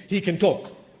if he can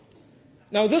talk.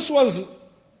 Now this was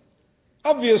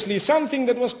obviously something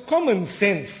that was common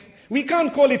sense. We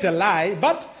can't call it a lie,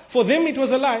 but for them it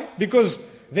was a lie because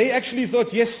they actually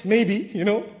thought, yes, maybe,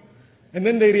 And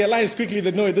then they realized quickly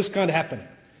that no, this can't happen.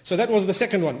 So that was the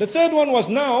second one. The third one was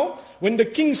now, when the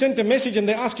king sent a message and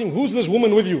they're asking, who's this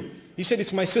woman with you? He said,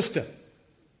 it's my sister.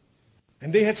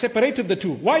 And they had separated the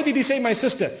two. Why did he say my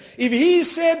sister? If he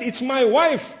said it's my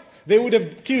wife, they would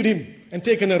have killed him and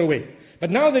taken her away.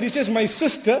 But now that he says my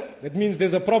sister, that means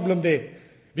there's a problem there.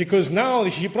 Because now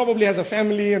she probably has a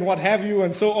family and what have you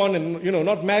and so on and,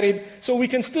 not married. So we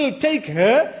can still take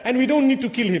her and we don't need to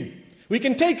kill him. We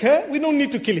can take her, we don't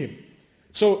need to kill him.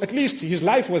 So at least his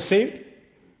life was saved.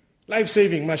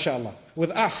 Life-saving, mashallah.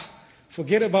 With us,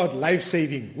 forget about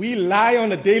life-saving. We lie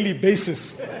on a daily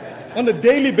basis. On a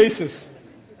daily basis.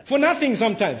 For nothing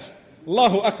sometimes.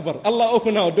 Allahu Akbar. Allah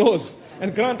open our doors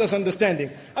and grant us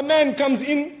understanding. A man comes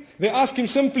in, they ask him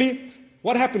simply,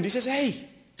 what happened? He says, hey,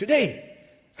 today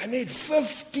I made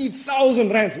 50,000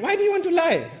 rands. Why do you want to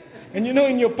lie? And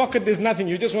in your pocket there's nothing.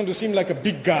 You just want to seem like a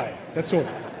big guy. That's all.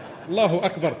 Allahu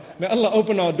Akbar. May Allah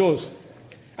open our doors.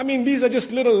 These are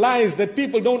just little lies that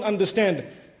people don't understand.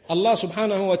 Allah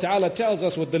subhanahu wa ta'ala tells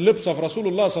us with the lips of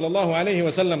Rasulullah sallallahu alayhi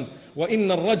wa sallam, وَإِنَّ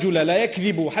الرَّجُلَ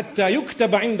لَيَكْذِبُ حَتَّى يُكْتَبَ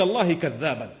عِنْدَ اللَّهِ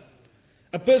كَذَّابًا.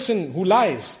 A person who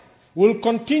lies will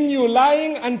continue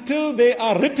lying until they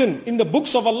are written in the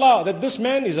books of Allah that this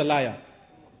man is a liar.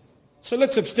 So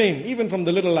let's abstain even from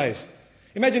the little lies.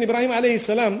 Imagine Ibrahim alayhi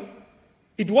salam,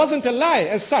 it wasn't a lie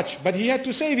as such, but he had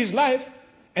to save his life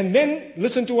and then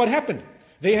listen to what happened.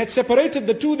 They had separated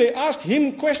the two. They asked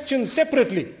him questions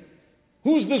separately.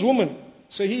 Who's this woman?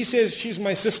 So he says, she's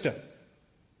my sister.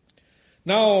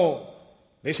 Now,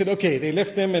 they said, okay. They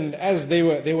left them, and as they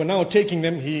were now taking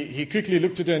them, he quickly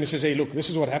looked at her and he says, hey, look,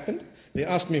 this is what happened. They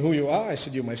asked me who you are. I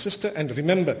said, you're my sister. And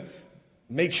remember,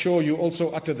 make sure you also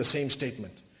utter the same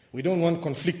statement. We don't want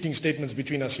conflicting statements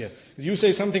between us here. You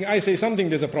say something, I say something,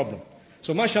 there's a problem.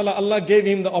 So mashallah, Allah gave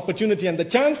him the opportunity and the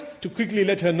chance to quickly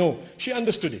let her know. She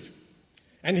understood it.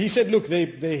 And he said, look,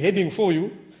 they're heading for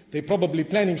you. They're probably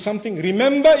planning something.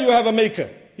 Remember, you have a maker.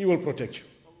 He will protect you.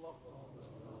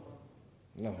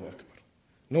 Allahu Akbar.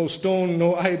 No stone,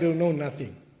 no idol, no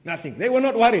nothing. Nothing. They were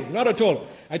not worried, not at all.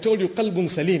 I told you, qalbun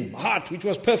salim, heart which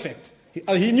was perfect.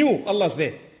 He knew Allah's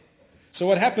there. So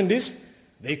what happened is,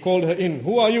 they called her in.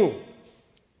 Who are you?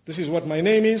 This is what my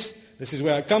name is. This is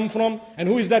where I come from. And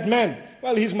who is that man?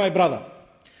 Well, he's my brother.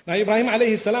 Now Ibrahim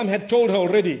alayhi salam had told her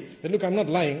already that, look, I'm not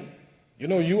lying. You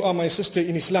know, you are my sister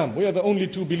in Islam. We are the only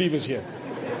two believers here.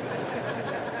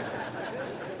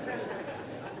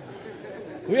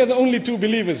 We are the only two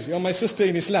believers. You are my sister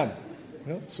in Islam.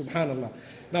 You know? Subhanallah.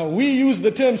 Now we use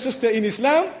the term sister in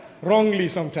Islam wrongly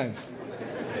sometimes.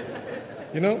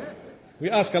 You know, we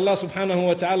ask Allah subhanahu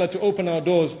wa ta'ala to open our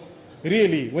doors.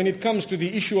 Really, when it comes to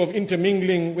the issue of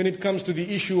intermingling, when it comes to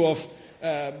the issue of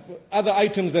other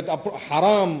items that are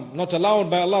haram, not allowed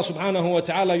by Allah subhanahu wa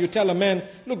ta'ala, you tell a man,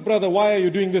 look brother, why are you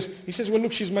doing this? He says, well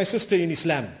look, she's my sister in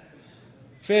Islam.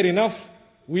 Fair enough.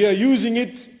 We are using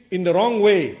it in the wrong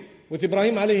way. With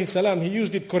Ibrahim alayhi salam, he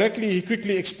used it correctly. He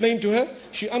quickly explained to her.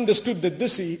 She understood that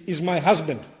this is my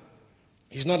husband.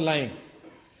 He's not lying.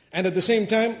 And at the same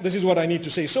time, this is what I need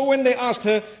to say. So when they asked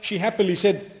her, she happily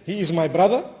said, he is my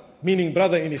brother, meaning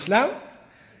brother in Islam.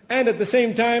 And at the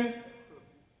same time,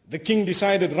 the king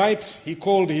decided, right, he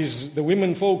called the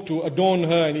women folk to adorn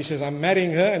her, and he says, I'm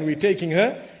marrying her and we're taking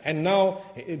her, and now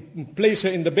place her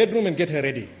in the bedroom and get her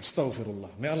ready.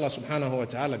 Astaghfirullah. May Allah subhanahu wa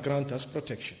ta'ala grant us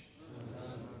protection.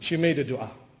 She made a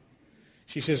dua.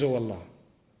 She says, oh Allah,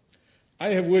 I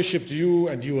have worshipped you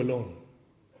and you alone.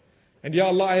 And Ya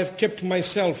Allah, I have kept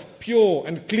myself pure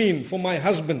and clean for my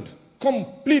husband,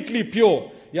 completely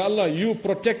pure. Ya Allah, you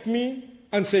protect me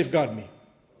and safeguard me.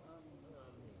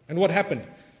 And what happened?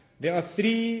 There are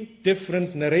 3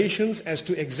 different narrations as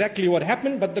to exactly what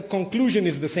happened, but the conclusion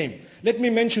is the same. Let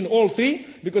me mention all 3,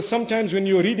 because sometimes when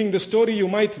you're reading the story, you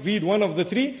might read one of the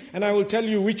 3, and I will tell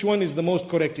you which one is the most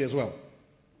correct as well.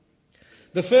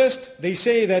 The first, they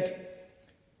say that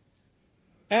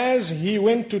as he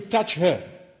went to touch her,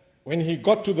 when he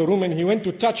got to the room and he went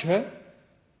to touch her,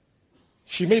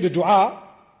 she made a dua,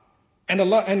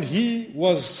 and he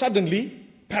was suddenly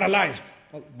paralyzed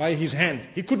by his hand.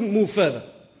 He couldn't move further.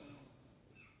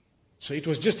 So it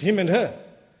was just him and her.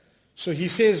 So he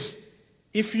says,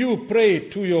 if you pray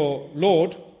to your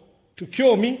Lord to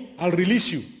cure me, I'll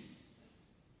release you.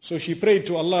 So she prayed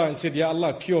to Allah and said, Ya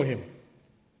Allah, cure him.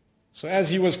 So as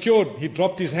he was cured, he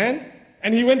dropped his hand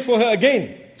and he went for her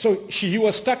again. So he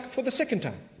was stuck for the second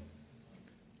time.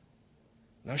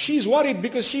 Now she's worried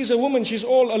because she's a woman, she's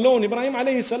all alone. Ibrahim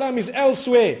alayhi salam is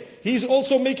elsewhere. He's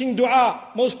also making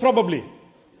dua, most probably.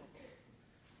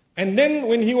 And then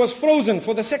when he was frozen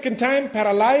for the second time,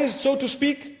 paralyzed, so to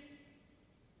speak,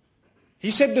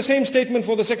 he said the same statement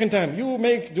for the second time. You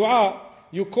make dua,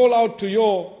 you call out to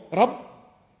your Rabb,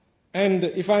 and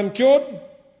if I'm cured,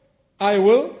 I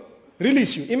will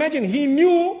release you. Imagine, he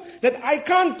knew that I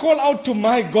can't call out to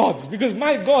my gods, because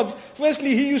my gods,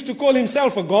 firstly, he used to call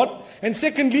himself a god, and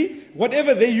secondly,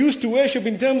 whatever they used to worship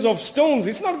in terms of stones,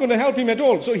 it's not going to help him at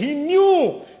all. So he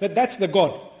knew that that's the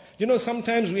God. You know,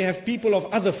 sometimes we have people of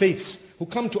other faiths who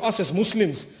come to us as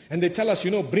Muslims and they tell us,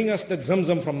 bring us that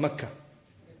Zamzam from Mecca.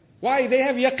 Why? They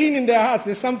have yaqeen in their hearts.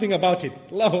 There's something about it.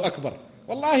 Allahu Akbar.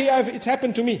 Wallahi, it's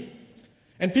happened to me.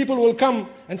 And people will come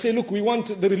and say, look, we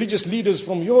want the religious leaders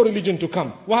from your religion to come.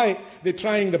 Why? They're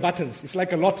trying the buttons. It's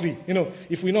like a lottery.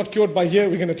 If we're not cured by here,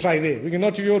 we're going to try there. We're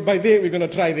not cured by there, we're going to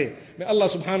try there. May Allah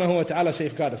subhanahu wa ta'ala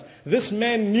safeguard us. This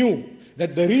man knew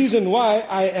that the reason why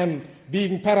I am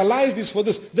being paralyzed is for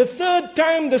this. The third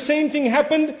time the same thing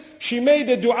happened. She made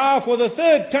a dua for the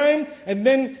third time, and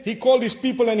then he called his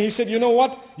people and he said, you know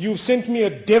what? You've sent me a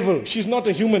devil. She's not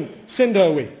a human. Send her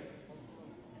away.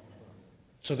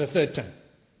 So the third time.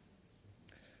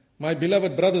 My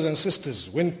beloved brothers and sisters,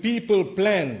 when people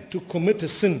plan to commit a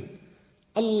sin,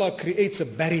 Allah creates a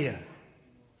barrier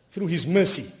through His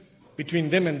mercy between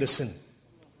them and the sin.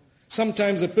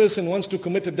 Sometimes a person wants to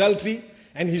commit adultery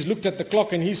and he's looked at the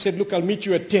clock and he said, look, I'll meet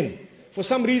you at 10. For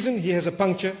some reason, he has a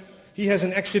puncture, he has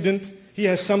an accident, he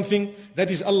has something.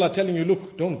 That is Allah telling you,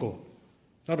 look, don't go.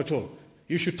 Not at all.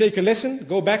 You should take a lesson,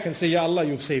 go back and say, Ya Allah,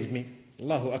 you've saved me.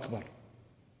 Allahu Akbar.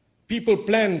 People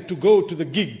plan to go to the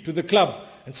gig, to the club,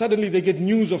 and suddenly they get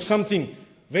news of something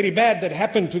very bad that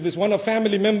happened to this one, a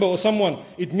family member or someone.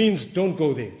 It means don't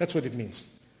go there. That's what it means.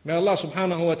 May Allah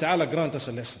subhanahu wa ta'ala grant us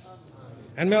a lesson.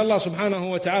 And may Allah subhanahu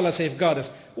wa ta'ala safeguard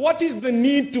us. What is the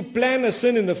need to plan a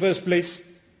sin in the first place?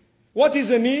 What is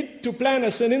the need to plan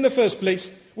a sin in the first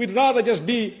place? We'd rather just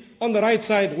be on the right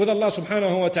side with Allah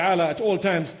subhanahu wa ta'ala at all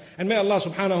times. And may Allah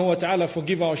subhanahu wa ta'ala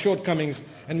forgive our shortcomings.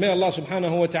 And may Allah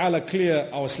subhanahu wa ta'ala clear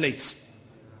our slates.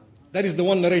 That is the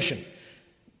one narration.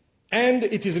 And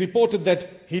it is reported that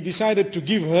he decided to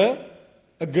give her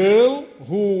a girl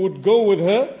who would go with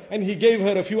her, and he gave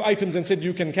her a few items and said,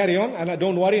 you can carry on, and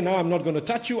don't worry, now I'm not going to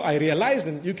touch you. I realized,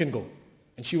 and you can go.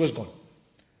 And she was gone.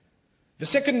 The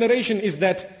second narration is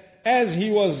that as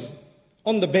he was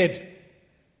on the bed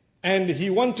and he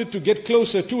wanted to get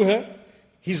closer to her,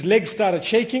 his legs started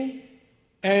shaking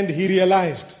and he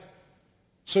realized.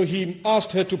 So he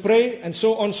asked her to pray and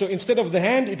so on. So instead of the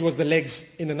hand, it was the legs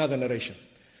in another narration.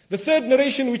 The third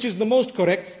narration, which is the most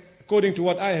correct, according to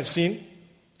what I have seen,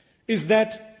 is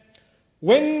that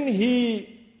when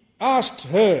he asked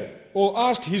her or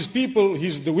asked his people,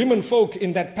 the women folk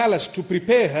in that palace to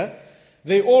prepare her,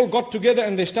 they all got together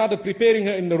and they started preparing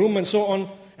her in the room and so on.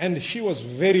 And she was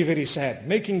very, very sad,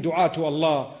 making dua to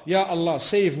Allah. Ya Allah,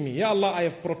 save me. Ya Allah, I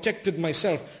have protected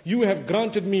myself. You have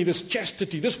granted me this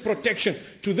chastity, this protection.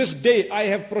 To this day, I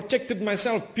have protected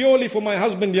myself purely for my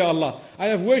husband, Ya Allah. I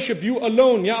have worshipped you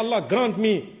alone. Ya Allah, grant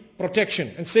me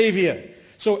protection and savior.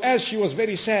 So as she was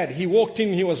very sad, he walked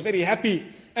in, he was very happy,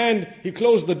 and he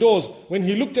closed the doors. When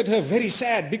he looked at her very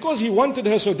sad, because he wanted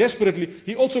her so desperately,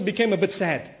 he also became a bit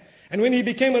sad. And when he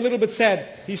became a little bit sad,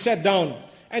 he sat down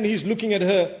and he's looking at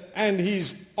her and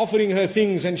he's offering her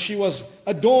things, and she was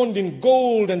adorned in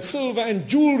gold and silver and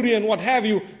jewelry and what have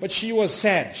you, but she was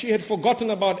sad. She had forgotten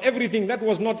about everything. That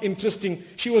was not interesting.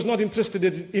 She was not interested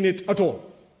in it at all.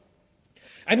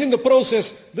 And in the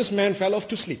process, this man fell off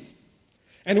to sleep.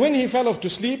 And when he fell off to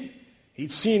sleep,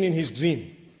 he'd seen in his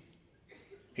dream.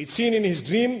 He'd seen in his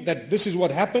dream that this is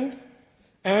what happened,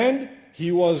 and he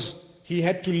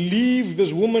had to leave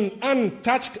this woman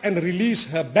untouched and release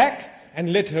her back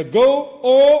and let her go,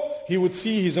 or he would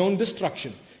see his own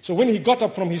destruction. So when he got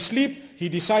up from his sleep, he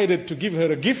decided to give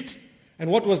her a gift.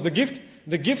 And what was the gift?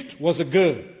 The gift was a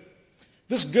girl.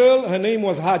 This girl, her name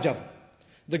was Hajar.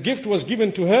 The gift was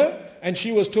given to her, and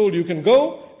she was told, you can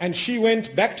go. And she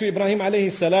went back to Ibrahim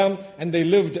alayhi salam, and they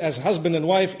lived as husband and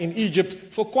wife in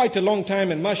Egypt for quite a long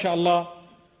time. And mashallah,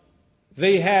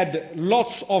 they had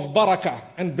lots of barakah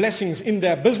and blessings in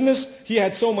their business. He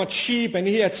had so much sheep and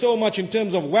he had so much in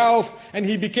terms of wealth, and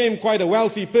he became quite a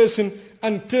wealthy person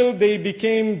until they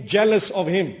became jealous of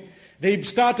him. They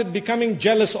started becoming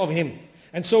jealous of him.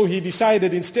 And so he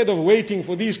decided, instead of waiting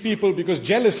for these people, because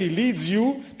jealousy leads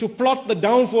you to plot the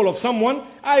downfall of someone,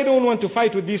 I don't want to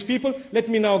fight with these people. Let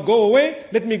me now go away.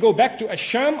 Let me go back to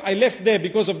Asham. I left there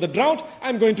because of the drought.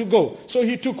 I'm going to go. So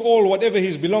he took whatever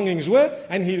his belongings were,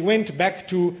 and he went back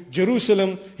to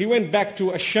Jerusalem. He went back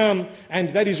to Asham,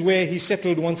 and that is where he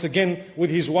settled once again with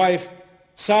his wife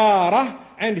Sarah,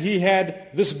 and he had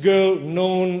this girl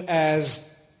known as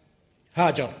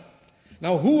Hajar.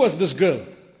 Now, who was this girl?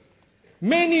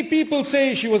 Many people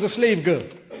say she was a slave girl.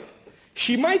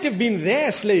 She might have been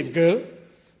their slave girl,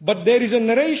 but there is a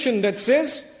narration that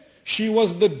says she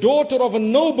was the daughter of a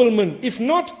nobleman, if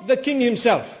not the king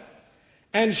himself.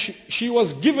 And she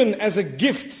was given as a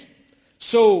gift.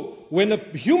 So when a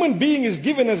human being is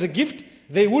given as a gift,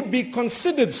 they would be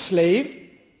considered slave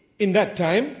in that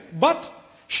time, but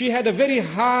she had a very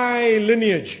high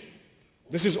lineage.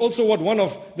 This is also what one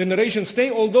of the narrations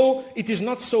say, although it is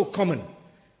not so common.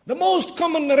 The most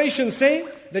common narrations say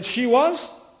that she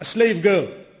was a slave girl.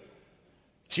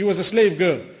 She was a slave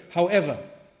girl. However,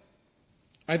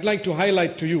 I'd like to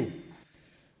highlight to you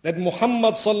that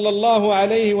Muhammad sallallahu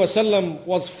alayhi wasallam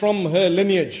was from her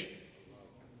lineage.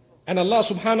 And Allah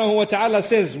subhanahu wa ta'ala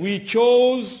says, we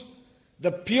chose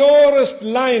the purest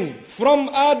line from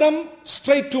Adam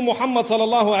straight to Muhammad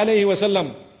sallallahu alayhi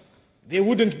wasallam. There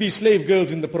wouldn't be slave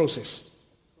girls in the process.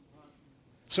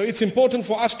 So it's important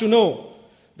for us to know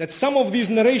that some of these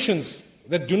narrations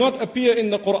that do not appear in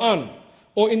the Quran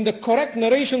or in the correct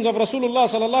narrations of Rasulullah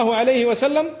sallallahu alayhi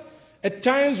wasallam, at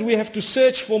times we have to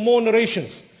search for more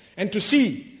narrations and to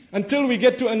see until we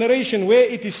get to a narration where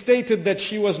it is stated that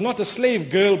she was not a slave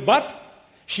girl, but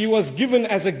she was given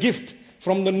as a gift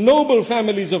from the noble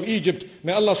families of Egypt.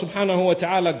 May Allah subhanahu wa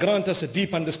ta'ala grant us a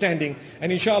deep understanding.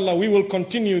 And inshallah we will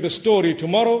continue the story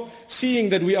tomorrow, seeing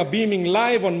that we are beaming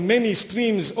live on many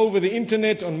streams over the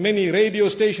internet, on many radio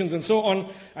stations and so on.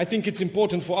 I think it's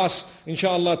important for us,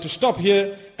 inshallah, to stop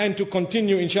here and to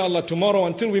continue, inshallah, tomorrow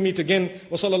until we meet again.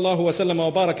 Wa sallallahu wa sallam wa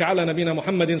baraka ala nabina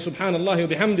Muhammadin subhanallahi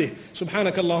wa bihamdih.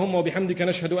 Subhanakallahumma wa bihamdika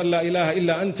nashhadu an la ilaha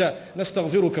illa anta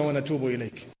nastaghfiruka wa natubu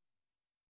ilayk.